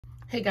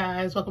Hey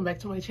guys, welcome back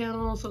to my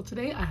channel. So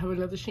today I have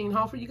another Shein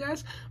haul for you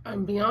guys.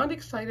 I'm beyond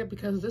excited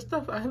because this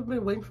stuff, I have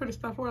been waiting for this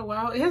stuff for a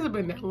while. It hasn't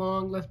been that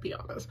long, let's be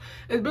honest.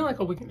 It's been like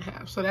a week and a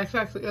half, so that's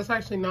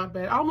actually not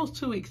bad. Almost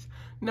 2 weeks,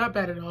 not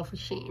bad at all for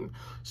Shein.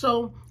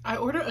 So I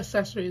ordered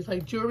accessories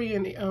like jewelry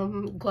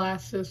and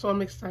glasses, so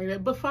I'm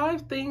excited. But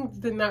 5 things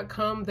did not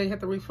come. They had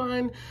to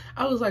refund.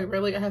 I was like,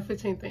 really? I have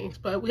 15 things,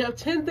 but we have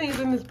 10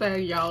 things in this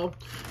bag, y'all.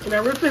 And I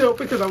ripped it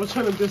open because I was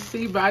trying to just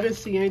see, but I didn't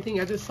see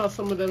anything. I just saw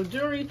some of the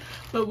jewelry,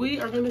 but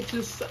we are gonna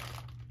just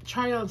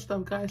try on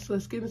stuff, guys. So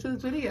let's get into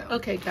this video.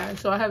 Okay guys,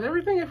 so I have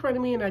everything in front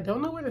of me and I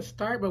don't know where to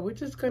start, but we're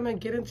just gonna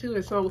get into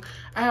it. So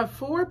I have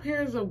 4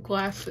 pairs of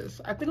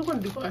glasses. I think I'm gonna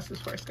do glasses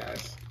first,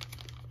 guys.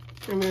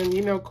 And then,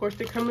 you know, of course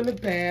they come in the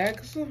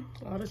bags.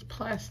 All this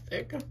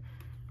plastic.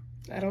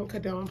 I don't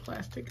condone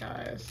plastic,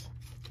 guys.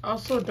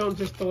 Also, don't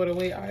just throw it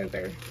away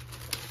either.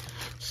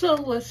 So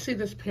let's see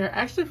this pair. I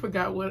actually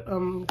forgot what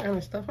kind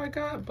of stuff I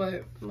got,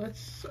 but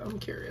I'm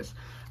curious.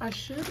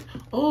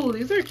 Oh,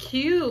 these are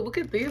cute. Look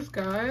at these,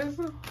 guys.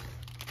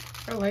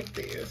 I like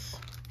these.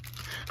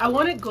 I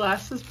wanted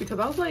glasses because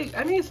I was like,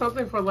 I need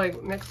something for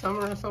like next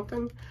summer or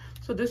something.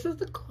 So this is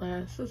the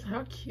glasses.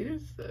 How cute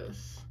is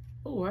this?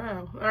 Oh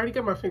wow, I already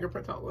got my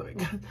fingerprints all on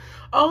it.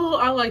 Oh,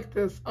 I like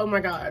this. Oh my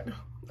god.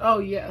 Oh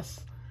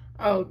yes.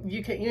 Oh,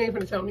 you ain't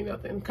gonna tell me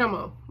nothing. Come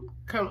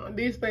on.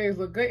 These things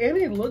look good, and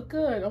they look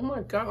good. Oh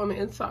my god, on the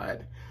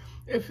inside.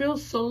 It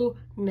feels so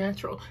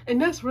natural,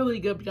 and that's really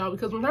good, y'all,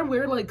 because when I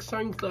wear like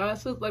certain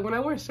glasses,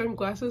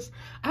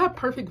 I have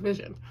perfect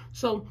vision.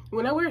 So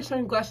when I wear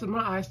certain glasses, my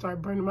eyes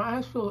start burning. My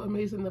eyes feel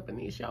amazing up in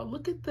these, y'all.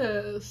 Look at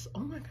this. Oh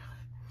my god,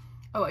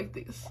 I like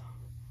these.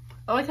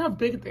 I like how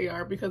big they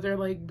are because they're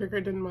like bigger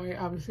than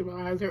obviously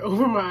my eyes are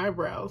over my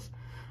eyebrows.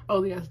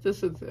 Oh yes,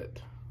 this is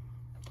it.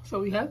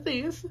 So we have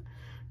these.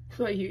 I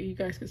feel like you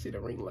guys can see the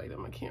ring light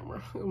on my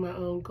camera with my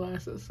own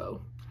glasses.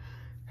 So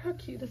how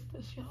cute is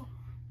this, y'all?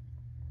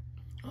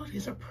 Oh,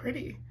 these are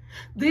pretty.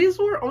 These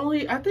were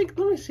only, I think,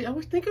 let me see. I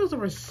think it was a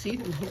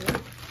receipt in here.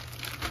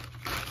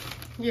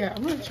 Yeah,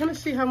 I'm trying to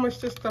see how much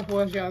this stuff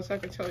was, y'all, so I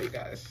can tell you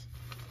guys.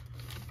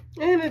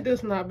 And it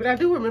does not, but I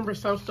do remember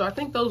some stuff. I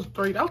think those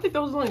I don't think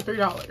those was only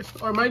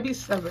 $3, or it might be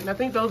 $7. I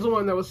think those are the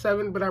one that was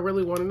 $7, but I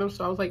really wanted them,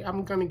 so I was like,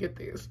 I'm gonna get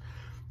these.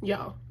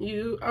 Y'all,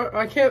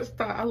 I can't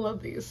stop. I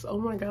love these. Oh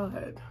my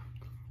god.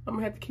 I'm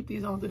gonna have to keep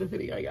these on to the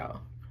video, y'all.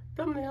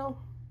 Thumbnail.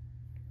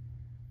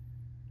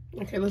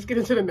 Okay, let's get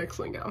into the next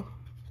one, y'all.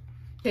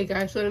 Okay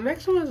guys, so the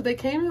next one is they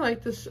came in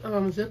like this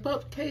zip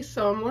up case,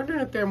 so I'm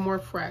wondering if they're more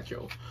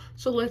fragile.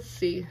 So let's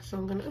see. So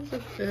I'm gonna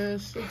unzip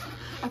this.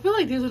 I feel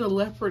like these are the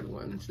leopard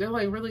ones. They're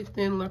like really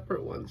thin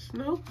leopard ones.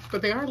 No,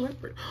 but they are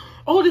leopard.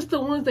 Oh, this is the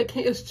ones that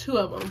came. It's 2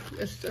 of them.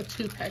 It's a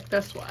 2-pack.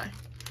 That's why.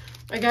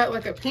 I got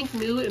like a pink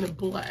nude and a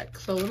black.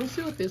 So let me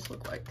see what these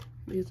look like.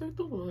 These are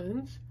the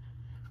ones.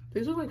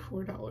 These are like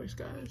 $4,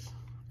 guys.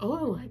 Oh,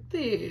 I like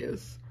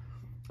these.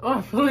 Oh,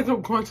 I feel like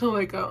I'm going to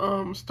like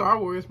a Star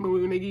Wars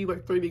movie when they give you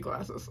like 3D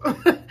glasses.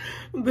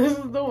 This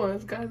is the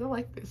ones, guys. I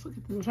like this. Look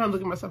at this. I'm trying to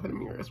look at myself in the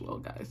mirror as well,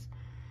 guys.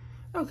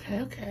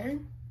 Okay.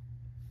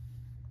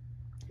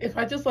 If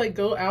I just like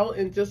go out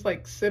and just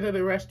like sit at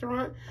a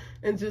restaurant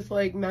and just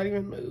like not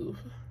even move,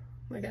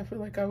 like I feel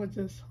like I would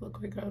just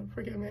look like a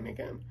freaking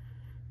mannequin.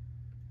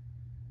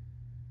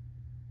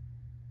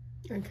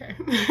 Okay.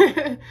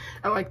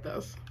 I like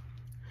those.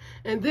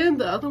 And then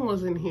the other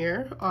ones in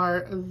here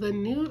are the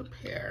nude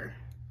pair.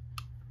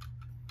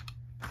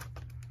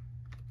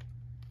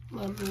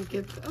 Let me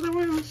get the other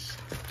ones.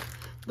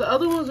 The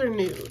other ones are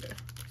nude.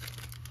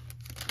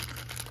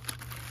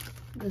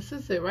 This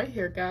is it right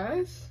here,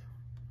 guys.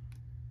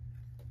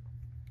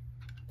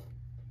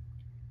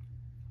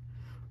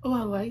 Oh,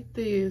 I like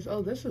these.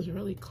 Oh, this is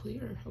really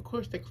clear. Of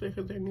course they're clear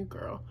because they're new,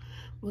 girl.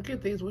 Look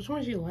at these. Which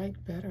ones you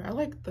like better? I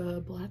like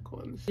the black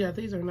ones. Yeah,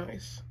 these are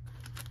nice.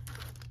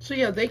 So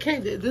yeah,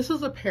 this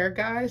is a pair,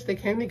 guys. They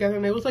came together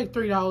and it was like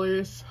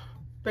 $3.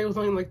 They was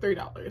only like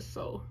 $3,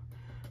 so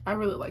I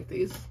really like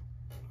these.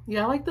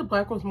 Yeah, I like the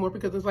black ones more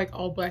because it's like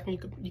all black and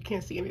you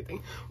can't see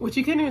anything. Which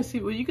you can't even see.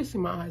 Well, you can see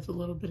my eyes a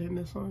little bit in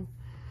this one,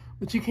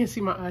 but you can't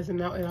see my eyes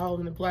at all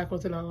in the black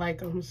ones, and I like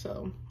them.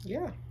 So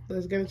yeah,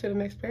 let's get into the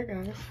next pair,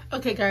 guys.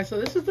 Okay, guys. So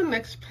this is the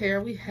next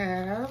pair we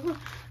have.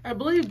 I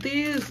believe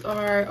these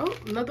are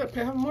another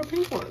pair. I have more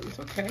pink ones.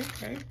 Okay.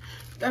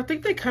 I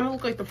think they kind of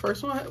look like the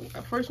first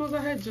ones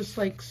I had, just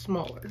like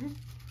smaller.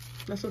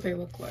 That's what they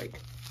look like.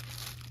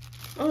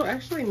 Oh,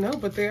 actually, no,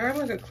 but they are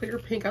like a clear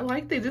pink. I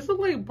like these. These look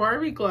like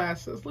Barbie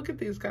glasses. Look at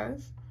these,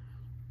 guys.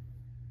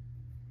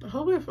 I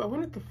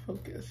wanted to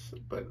focus,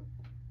 but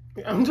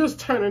I'm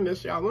just turning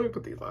this, y'all. Let me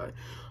put these on.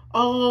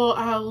 Oh,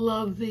 I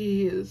love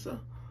these.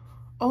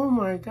 Oh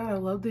my god, I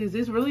love these.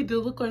 These really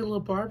do look like little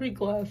Barbie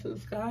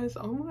glasses, guys.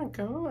 Oh my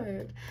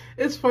god.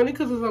 It's funny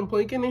because as I'm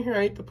blinking in here,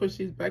 I need to push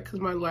these back because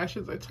my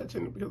lashes are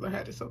touching it because I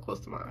had it so close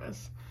to my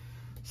eyes.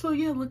 So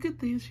yeah, look at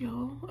these,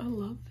 y'all. I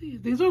love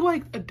these. These are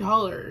like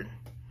 $1.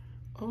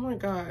 Oh my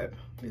god,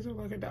 these are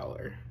like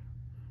 $1.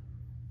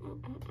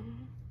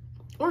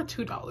 or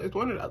 $2,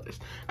 one of the others.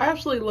 I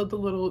absolutely love the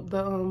little,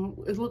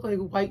 it looked like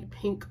white,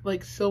 pink,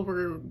 like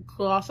silver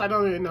gloss. I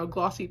don't even know,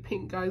 glossy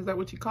pink, guys, is that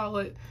what you call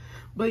it?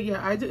 But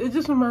yeah, it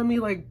just reminded me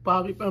like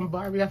Barbie.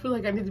 I feel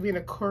like I need to be in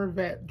a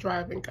Corvette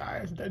driving,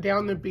 guys,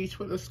 down the beach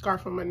with a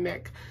scarf on my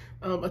neck,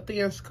 a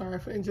thin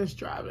scarf, and just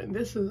driving.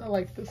 I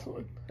like this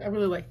one. I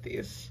really like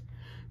these.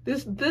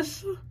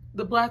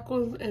 The black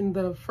ones and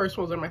the first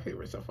ones are my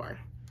favorite so far.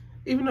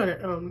 Even though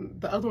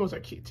the other ones are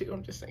cute too.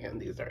 I'm just saying,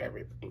 these are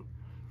everything.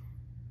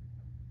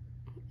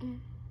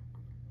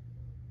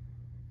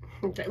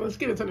 Okay, let's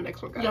get into the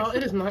next one, guys. Y'all,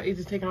 it is not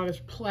easy taking all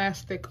this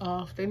plastic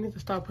off. They need to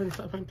stop putting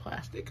stuff in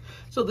plastic.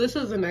 So this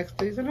is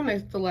these are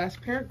the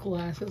last pair of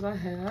glasses I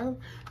have.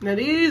 Now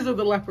these are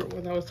the leopard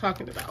ones I was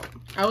talking about.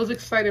 I was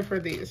excited for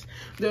these.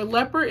 They're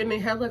leopard and they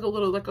have like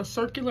a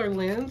circular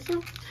lens.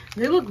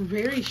 They look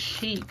very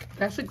chic.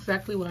 That's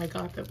exactly why I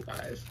got them,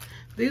 guys.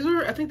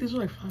 I think these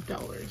were like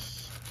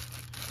 $5.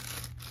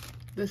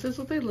 This is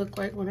what they look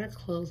like when they're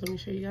closed. Let me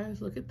show you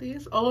guys. Look at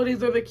these. Oh,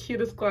 these are the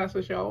cutest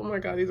glasses, y'all. Oh my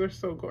god, these are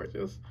so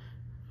gorgeous.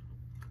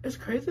 It's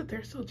crazy that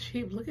they're so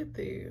cheap. Look at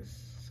these.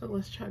 So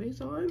let's try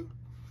these on.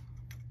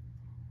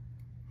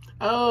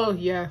 Oh,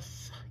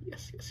 yes.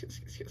 Yes.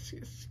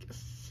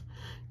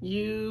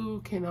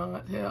 You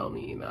cannot tell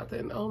me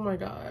nothing. Oh my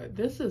god,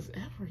 this is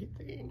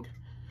everything.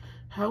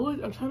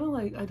 I'm trying to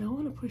like, I don't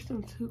want to push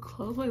them too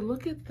close. Like,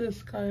 look at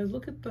this, guys.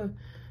 Look at the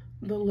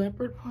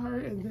leopard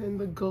part and then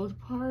the gold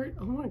part.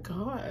 Oh my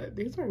god,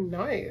 these are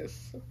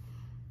nice.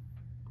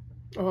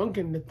 Oh, I'm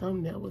getting the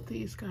thumbnail with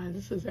these, guys.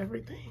 This is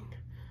everything.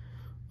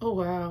 Oh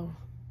wow.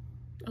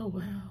 Oh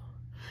wow.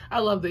 I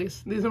love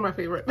these. These are my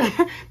favorite.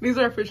 These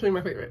are officially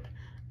my favorite.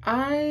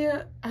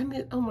 I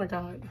need, oh my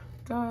god,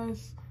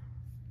 guys.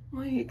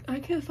 Like, I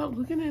can't stop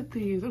looking at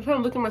these. I'm trying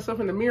to look at myself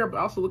in the mirror,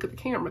 but also look at the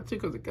camera too,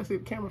 because I can see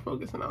the camera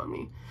focusing on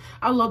me.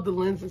 I love the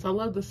lenses. I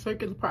love the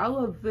circular part. I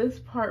love this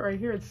part right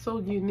here. It's so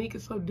unique.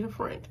 It's so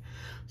different.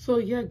 So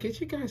yeah, get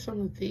you guys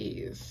some of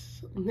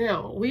these.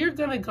 Now, we are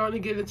gonna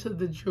get into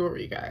the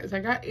jewelry, guys.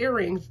 I got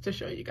earrings to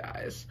show you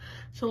guys.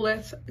 So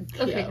let's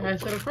go. Okay, guys,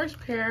 so the first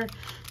pair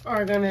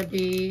are gonna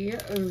be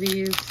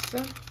these.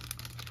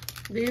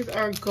 These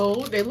are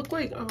gold. They look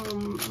like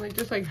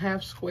just like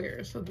half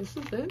squares. So this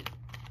is it.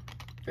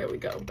 There we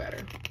go,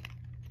 better.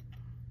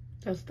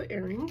 That's the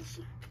earrings.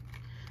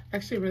 I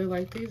actually really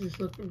like these. These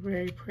look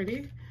very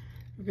pretty,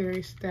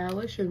 very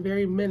stylish, and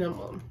very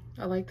minimum.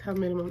 I liked how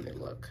minimum they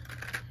look.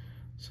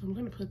 So I'm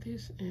gonna put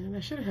these in. I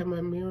should have had my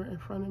mirror in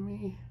front of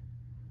me.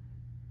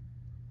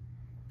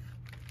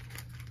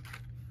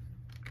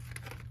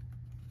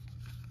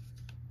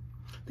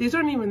 These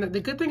aren't even, the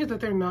good thing is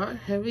that they're not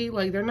heavy.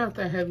 Like, they're not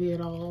that heavy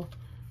at all.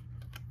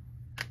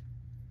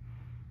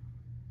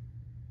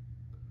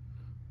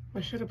 I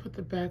should have put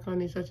the back on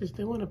these. I just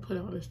didn't want to put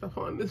all this stuff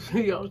on this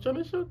video. I was trying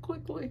to show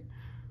quickly.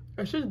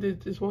 I should have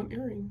did just one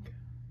earring.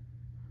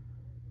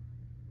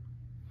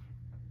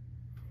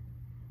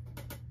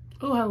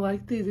 Oh, I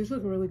like these. These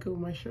look really good with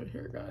my short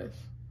hair, guys.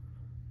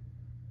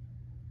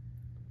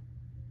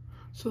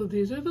 So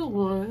these are the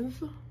ones.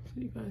 So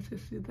you guys can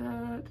see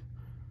that.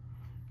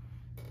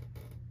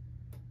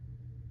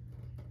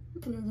 I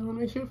just want to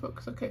make sure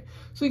focus. Okay.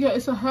 So yeah,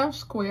 it's a half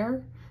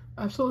square.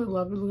 I absolutely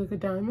love it. It looks like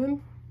a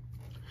diamond.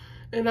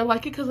 And I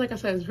like it because, like I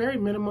said, it's very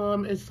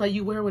minimum. It's like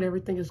you wear with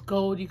everything. It's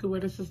gold. You can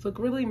wear this. Just look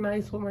really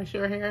nice with my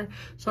short hair.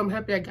 So I'm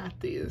happy I got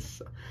these.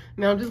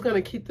 Now I'm just going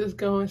to keep this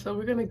going. So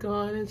we're going to go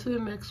on into the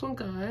next one,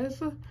 guys.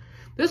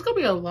 There's going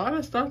to be a lot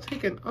of stuff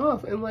taken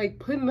off and like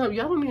putting up.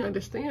 Y'all don't even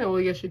understand.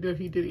 Well, yes, you do if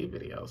you do these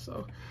videos.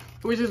 So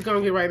we're just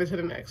going to get right into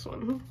the next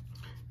one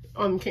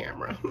on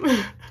camera.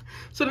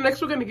 So the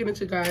next we're going to get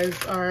into, guys,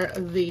 are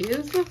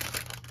these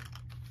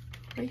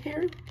right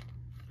here.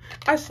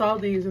 I saw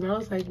these and I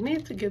was like,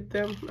 need to get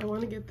them. I want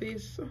to get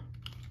these.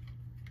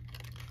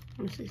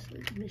 Let me see, so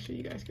make sure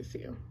you guys can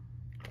see them.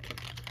 Okay.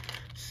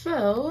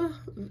 So,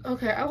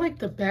 okay, I like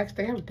the backs.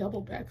 They have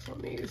double backs on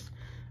these.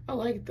 I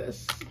like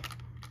this.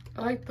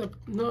 I like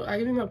I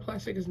even though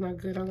plastic is not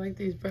good, I like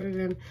these better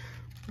than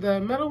the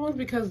metal ones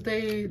because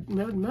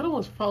metal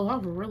ones fall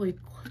off really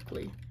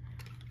quickly.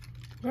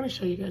 I'm going to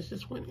show you guys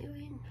just one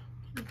earring.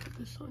 Let me put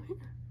this on here.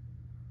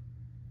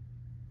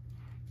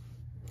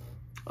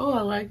 Oh,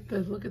 I like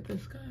this. Look at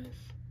this, guys.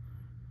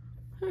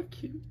 How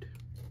cute.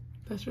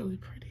 That's really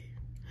pretty.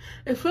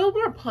 It feels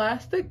more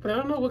plastic, but I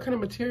don't know what kind of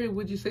material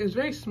would you say. It's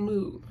very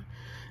smooth.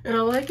 And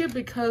I like it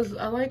because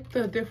I like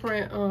the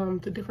different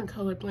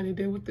color blend they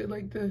did with it,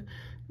 like the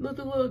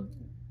little,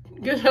 I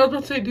guess I was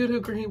about to say doo-doo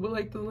green, but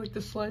like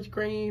the sludge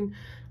green.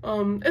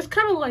 It's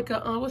kind of like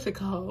a, what's it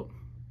called?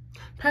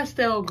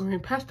 Pastel green,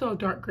 pastel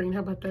dark green.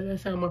 How about that? That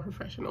sounds more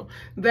professional.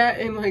 That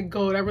and like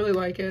gold, I really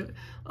like it.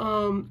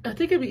 I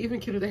think it'd be even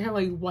cuter if they had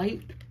like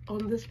white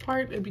on this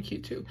part. It'd be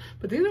cute too.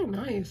 But these are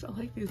nice. I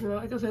like these. And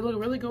like I said, look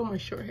really good with my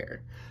short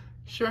hair.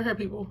 Short hair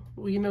people,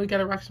 well, you know you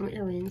gotta rock some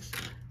earrings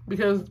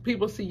because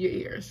people see your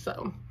ears.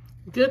 So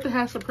good to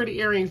have some pretty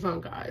earrings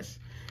on, guys.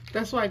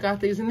 That's why I got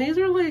these. And these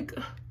are like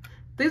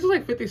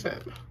 50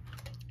 cents.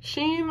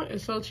 Shein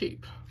is so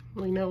cheap.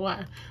 We know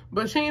why,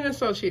 but Shein is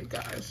so cheap,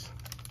 guys.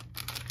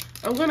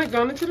 I'm gonna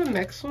go into the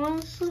next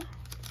ones.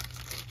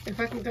 If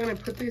I can kind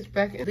of put these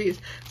back in these.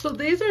 So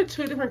these are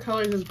two different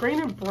colors. It's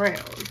green and brown.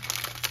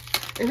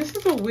 And this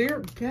is a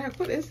weird bag.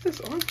 What is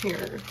this on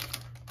here?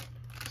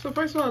 So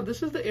first of all,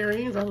 this is the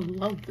earrings. I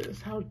love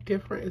this. How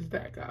different is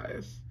that,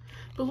 guys?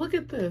 But look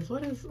at this.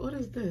 What is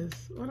this?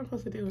 What am I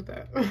supposed to do with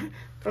that?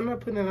 I'm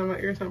not putting it on my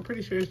ears. So I'm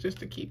pretty sure it's just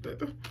to keep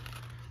it.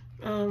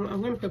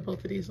 I'm gonna put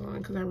both of these on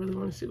because I really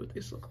want to see what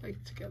these look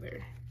like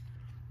together.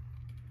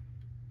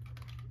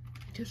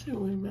 I guess it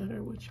wouldn't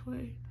matter which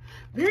way.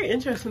 Very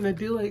interesting to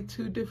do like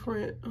two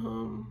different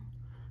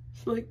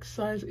like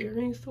size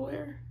earrings to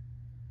wear.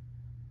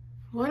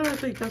 Why do I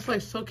think that's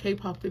like so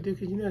K-pop to do?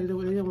 Because you know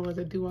they're the ones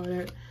that do all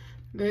that.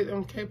 They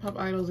K-pop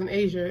idols in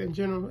Asia in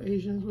general.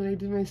 Asians, when they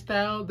do their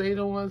style, they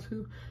the ones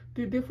who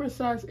do different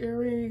size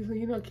earrings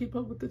and, you know, keep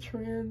up with the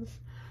trends.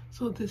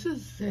 So this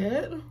is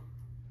it.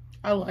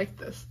 I like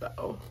this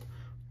though.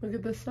 Look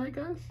at this side,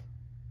 guys.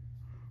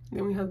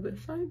 Then we have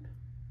this side.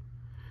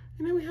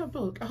 And then we have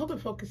both. I hope it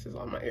focuses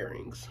on my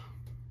earrings.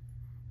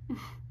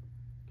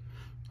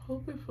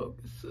 Hope it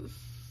focuses.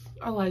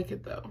 I like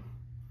it though.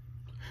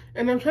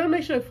 And I'm trying to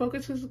make sure it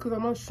focuses because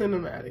I'm on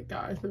cinematic,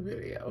 guys, the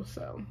video.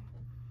 So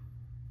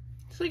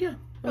yeah.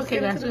 Okay,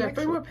 guys, we got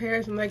 3 more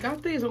pairs, and I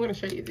got these. I'm going to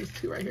show you these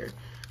 2 right here.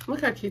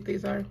 Look how cute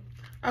these are.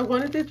 I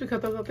wanted these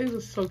because I thought these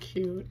were so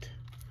cute.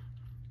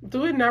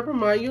 Do it not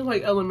remind you of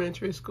like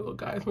elementary school,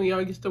 guys, when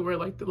y'all used to wear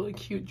like the like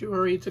cute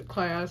jewelry to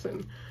class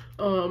and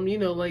you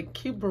know, like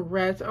cute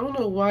barrettes. I don't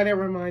know why that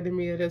reminded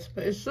me of this,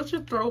 but it's such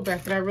a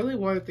throwback and I really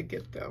wanted to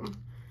get them.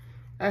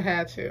 I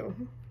had to.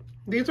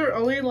 These are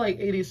only like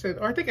 80 cents,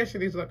 or I think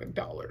actually these are like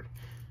 $1.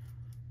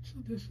 So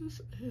this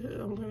is it.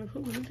 I'm gonna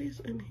put one of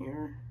these in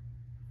here.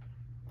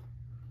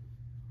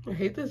 I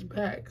hate this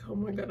bag. Oh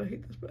my god, I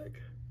hate this bag.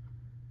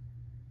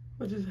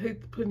 I just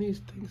hate putting these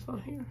things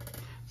on here.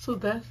 So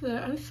that's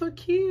it. It's so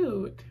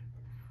cute.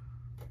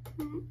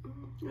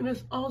 And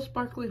it's all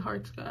sparkly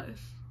hearts, guys.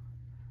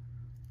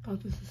 Oh,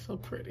 this is so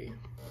pretty.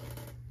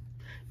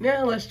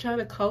 Now let's try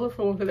the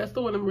colorful one, because that's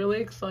the one I'm really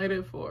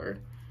excited for.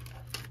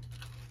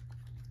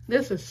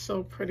 This is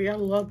so pretty. I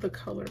love the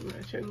color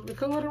matching. The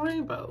color of the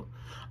rainbow.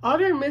 All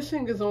they're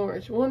missing is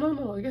orange. Well,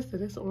 no. I guess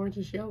it is orange.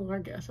 It's yellow, I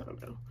guess. I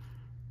don't know.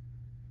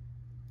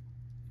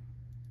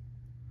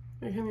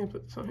 I can't even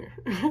put this on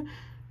here.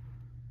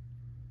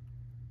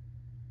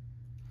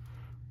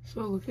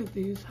 So look at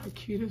these. How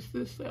cute is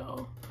this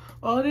though?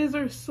 All these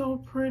are so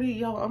pretty,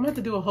 y'all. I'm gonna have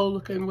to do a whole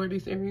look and wear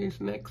these earrings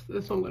next.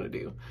 That's what I'm gonna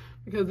do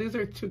because these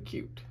are too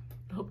cute.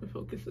 I hope it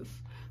focuses.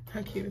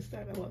 How cute is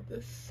that? I love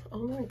this.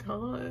 Oh my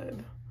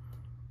god.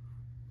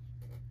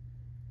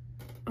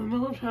 I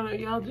know I'm trying to,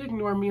 y'all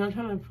ignore me. I'm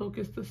trying to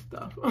focus this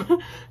stuff.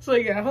 So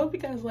yeah, I hope you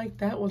guys like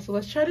that one. So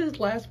let's try these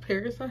last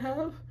pairs I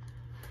have.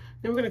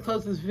 Then we're gonna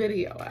close this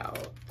video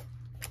out.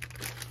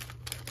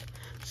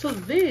 So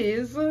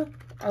these,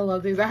 I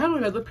love these. I have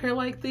another pair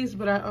like these,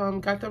 but I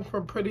got them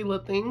from Pretty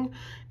Little Thing,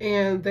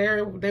 and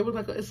they were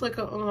like it's like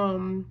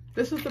a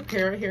this is the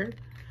pair right here,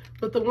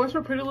 but the ones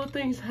from Pretty Little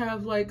Things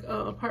have like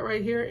a part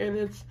right here, and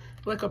it's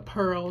like a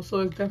pearl, so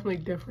it's definitely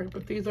different.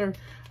 But these are,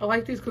 I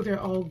like these because they're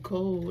all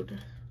gold,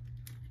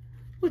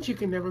 which you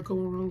can never go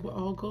wrong with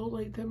all gold.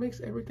 Like that makes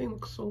everything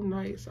look so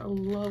nice. I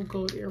love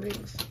gold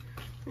earrings.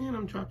 And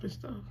I'm dropping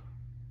stuff.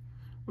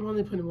 I'm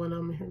only putting one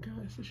on here,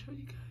 guys, to show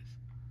you guys.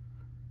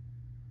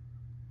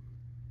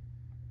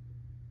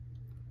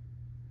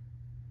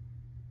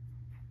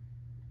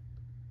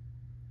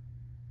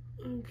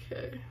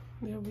 Okay,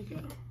 there we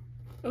go.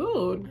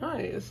 Oh,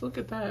 nice. Look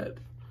at that.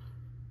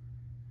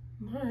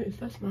 Nice.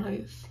 That's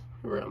nice.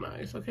 Real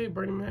nice. Okay,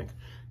 Bernie Mac.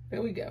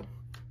 There we go.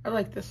 I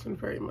like this one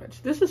very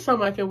much. This is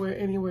something I can wear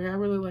anywhere. I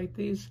really like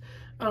these.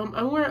 I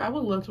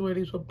would love to wear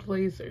these with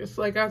blazers.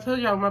 Like I told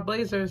y'all, my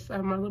blazers, I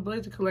have my little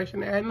blazer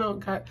collection. And I know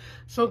got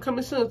some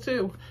coming soon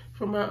too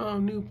for my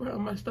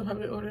my stuff I've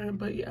been ordering.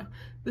 But yeah,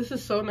 this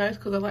is so nice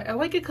because I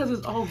like it because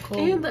it's all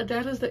gold. And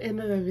that is the end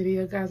of the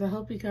video, guys. I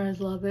hope you guys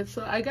love it.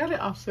 So I got it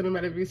off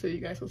cinematic view so you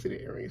guys can see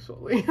the earrings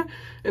fully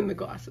and the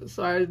glasses.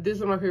 So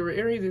these are my favorite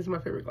earrings. These are my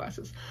favorite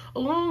glasses,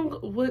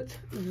 along with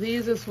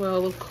these as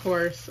well, of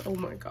course. Oh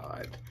my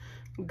god.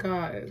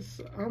 Guys,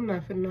 I'm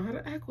not gonna know how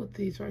to act with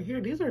these right here.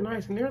 These are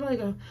nice and they're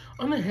like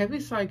on the heavy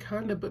side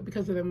kind of, but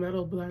because of the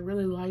metal, but I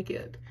really like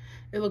it.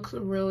 It looks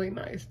really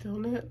nice,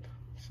 don't it?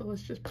 So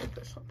let's just put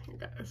this on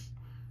here, guys.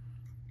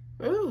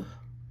 Ooh.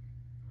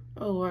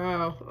 Oh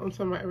wow. I'm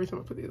talking about every time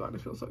I put these on,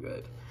 it feels so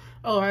good.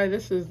 Oh,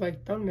 this is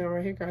like thumbnail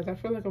right here, guys. I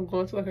feel like I'm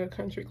going to like a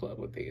country club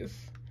with these.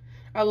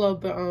 I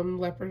love the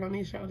leopard on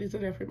these, y'all. These are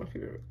definitely my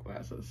favorite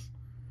glasses.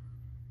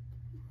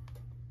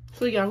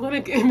 So yeah, I'm gonna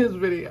end this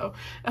video.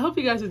 I hope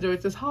you guys enjoyed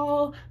this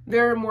haul.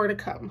 There are more to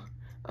come.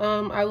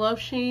 I love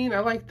Shein. I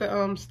like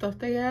the stuff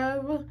they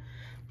have.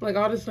 Like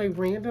all this like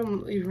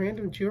random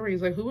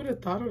jewelries. Like who would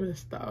have thought of this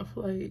stuff?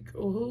 Like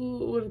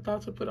who would have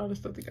thought to put all this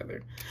stuff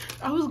together?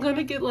 I was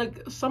gonna get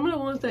like some of the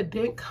ones that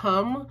didn't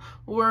come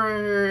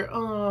were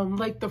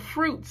like the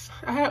fruits.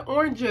 I had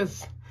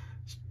oranges,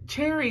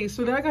 cherries,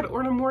 so now I gotta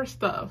order more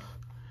stuff.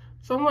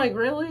 So I'm like,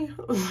 really?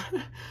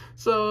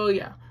 So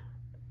yeah.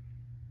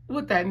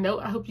 with that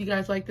note, I hope you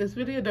guys like this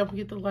video. Don't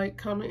forget to like,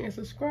 comment, and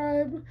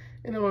subscribe.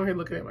 And I'm over here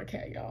looking at my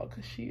cat, y'all,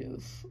 because she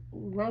is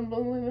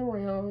rumbling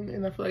around,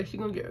 and I feel like she's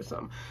gonna get her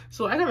some.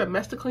 So I got a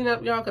mess to clean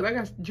up, y'all, because I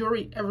got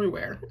jewelry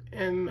everywhere,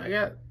 and I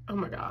got, oh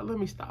my god, let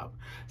me stop.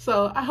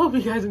 So I hope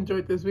you guys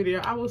enjoyed this video.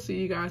 I will see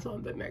you guys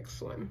on the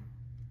next one.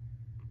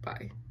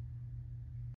 Bye.